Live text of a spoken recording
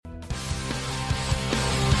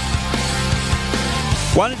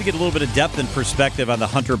Wanted to get a little bit of depth and perspective on the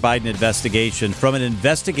Hunter Biden investigation. From an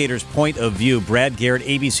investigator's point of view, Brad Garrett,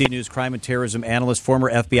 ABC News crime and terrorism analyst,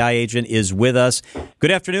 former FBI agent, is with us.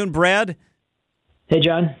 Good afternoon, Brad. Hey,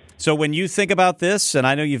 John. So when you think about this, and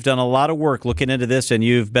I know you've done a lot of work looking into this and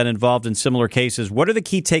you've been involved in similar cases, what are the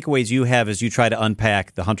key takeaways you have as you try to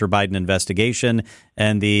unpack the Hunter Biden investigation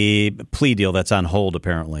and the plea deal that's on hold,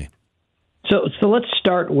 apparently? So let's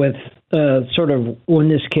start with sort of when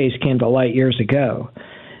this case came to light years ago.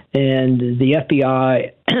 And the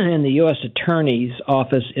FBI and the U.S. Attorney's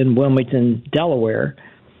Office in Wilmington, Delaware,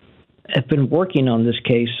 have been working on this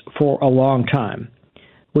case for a long time,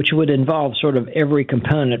 which would involve sort of every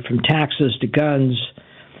component from taxes to guns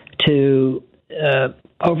to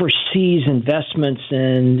overseas investments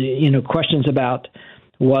and, questions about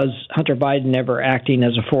was Hunter Biden ever acting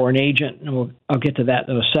as a foreign agent? And I'll get to that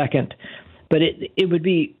in a second. But it would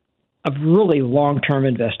be a really long-term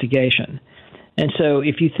investigation. And so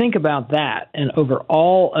if you think about that, and over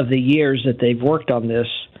all of the years that they've worked on this,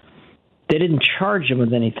 they didn't charge him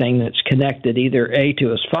with anything that's connected either A, to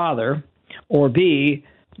his father, or B,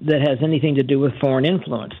 that has anything to do with foreign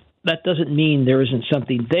influence. That doesn't mean there isn't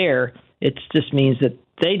something there. It just means that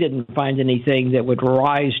they didn't find anything that would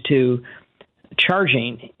rise to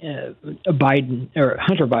charging Biden or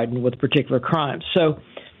Hunter Biden with particular crimes. So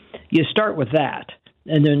you start with that,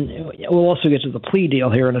 and then we'll also get to the plea deal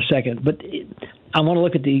here in a second. But I want to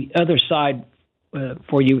look at the other side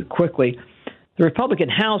for you quickly. The Republican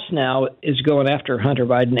House now is going after Hunter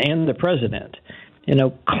Biden and the president,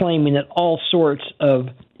 claiming that all sorts of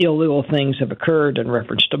illegal things have occurred in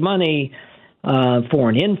reference to money,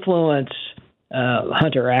 foreign influence,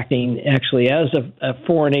 Hunter acting actually as a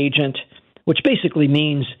foreign agent, which basically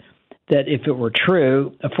means that if it were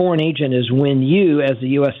true, a foreign agent is when you, as a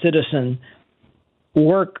U.S. citizen,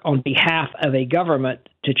 work on behalf of a government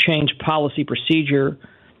to change policy, procedure,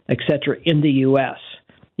 et cetera, in the U.S.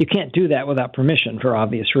 You can't do that without permission for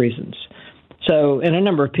obvious reasons. So, and a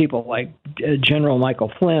number of people like General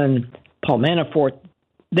Michael Flynn, Paul Manafort,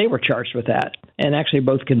 they were charged with that and actually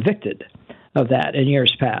both convicted of that in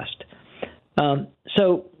years past.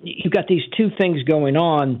 So you've got these two things going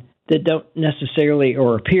on that don't necessarily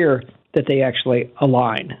or appear that they actually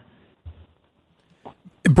align.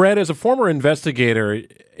 Brad, as a former investigator,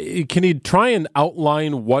 can you try and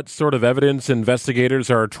outline what sort of evidence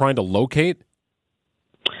investigators are trying to locate?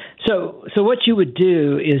 So what you would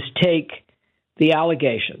do is take the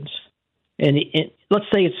allegations, and let's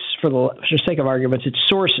say it's, for the sake of arguments, it's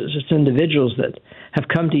sources, it's individuals that have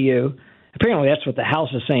come to you. Apparently that's what the House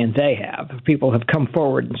is saying they have. People have come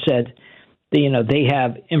forward and said, they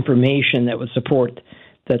have information that would support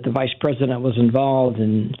that the vice president was involved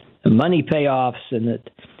in the money payoffs and that,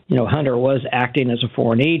 Hunter was acting as a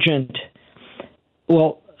foreign agent.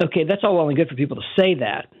 Well, okay, that's all well and good for people to say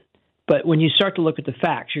that. But when you start to look at the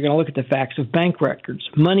facts, you're going to look at the facts of bank records,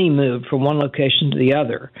 money moved from one location to the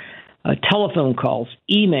other, telephone calls,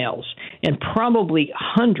 emails, and probably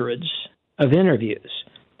hundreds of interviews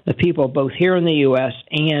of people both here in the U.S.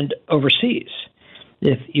 and overseas.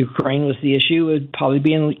 If Ukraine was the issue, it would probably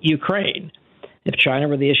be in Ukraine. If China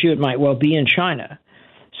were the issue, it might well be in China.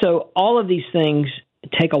 So all of these things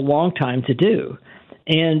take a long time to do.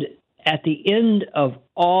 And at the end of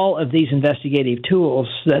all of these investigative tools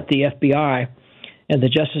that the FBI and the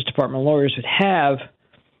Justice Department lawyers would have,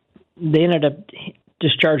 they ended up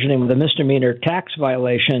discharging him with a misdemeanor tax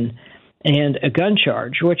violation and a gun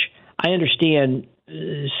charge, which I understand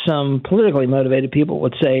some politically motivated people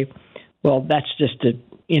would say, well, that's just to,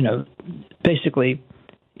 basically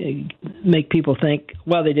make people think,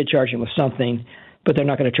 well, they did charge him with something, but they're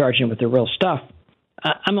not going to charge him with the real stuff.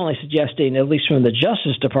 I'm only suggesting, at least from the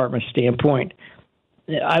Justice Department standpoint,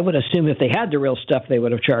 I would assume if they had the real stuff, they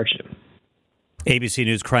would have charged him. ABC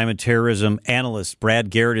News crime and terrorism analyst Brad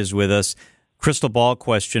Garrett is with us. Crystal ball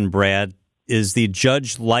question, Brad. Is the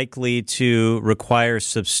judge likely to require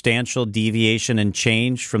substantial deviation and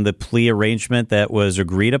change from the plea arrangement that was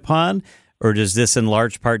agreed upon? Or does this, in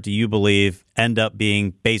large part, do you believe, end up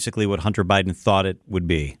being basically what Hunter Biden thought it would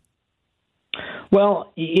be?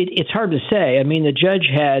 Well, it's hard to say. I mean, the judge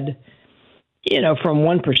had, from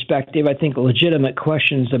one perspective, I think legitimate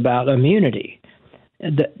questions about immunity.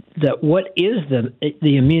 What is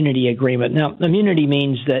the immunity agreement? Now, immunity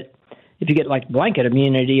means that if you get like blanket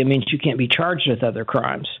immunity, it means you can't be charged with other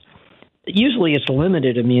crimes. Usually it's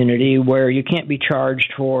limited immunity where you can't be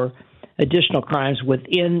charged for additional crimes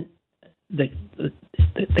within the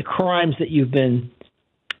crimes that you've been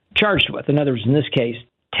charged with. In other words, in this case,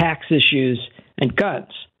 tax issues and guns.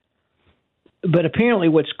 But apparently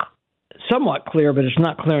what's somewhat clear, but it's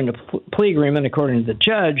not clear in the plea agreement, according to the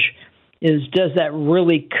judge, is, does that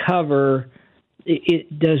really cover?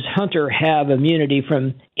 Does Hunter have immunity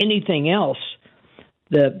from anything else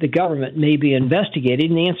that the government may be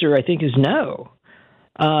investigating? And the answer, I think, is no.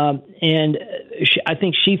 And I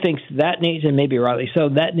think she thinks that needs, and maybe rightly so,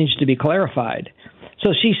 that needs to be clarified.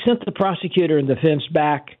 So she sent the prosecutor and defense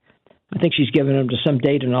back. I think she's given them to some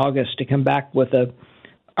date in August to come back with a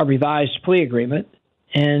revised plea agreement.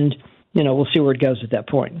 And, we'll see where it goes at that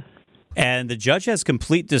point. And the judge has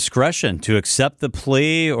complete discretion to accept the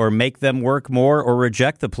plea or make them work more or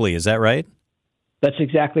reject the plea. Is that right? That's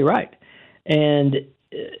exactly right. And,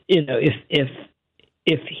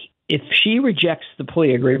 if she rejects the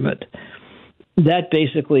plea agreement, that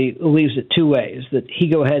basically leaves it two ways, that he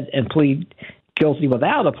go ahead and plead guilty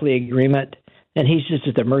without a plea agreement, and he's just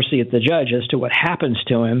at the mercy of the judge as to what happens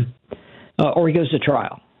to him, or he goes to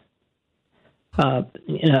trial.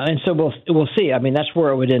 And so we'll see. I mean, that's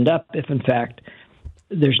where it would end up if, in fact,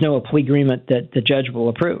 there's no plea agreement that the judge will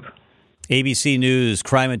approve. ABC News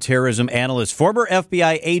crime and terrorism analyst, former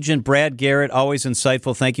FBI agent Brad Garrett. Always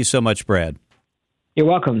insightful. Thank you so much, Brad. You're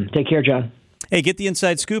welcome. Take care, John. Hey, get the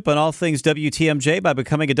inside scoop on all things WTMJ by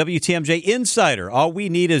becoming a WTMJ insider. All we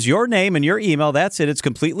need is your name and your email. That's it. It's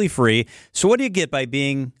completely free. So what do you get by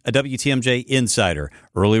being a WTMJ insider?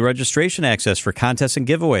 Early registration access for contests and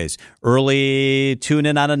giveaways. Early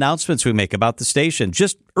tune-in on announcements we make about the station.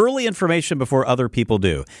 Just early information before other people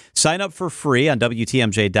do. Sign up for free on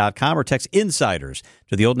WTMJ.com or text insiders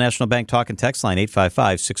to the Old National Bank talk and text line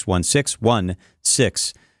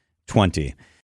 855-616-1620.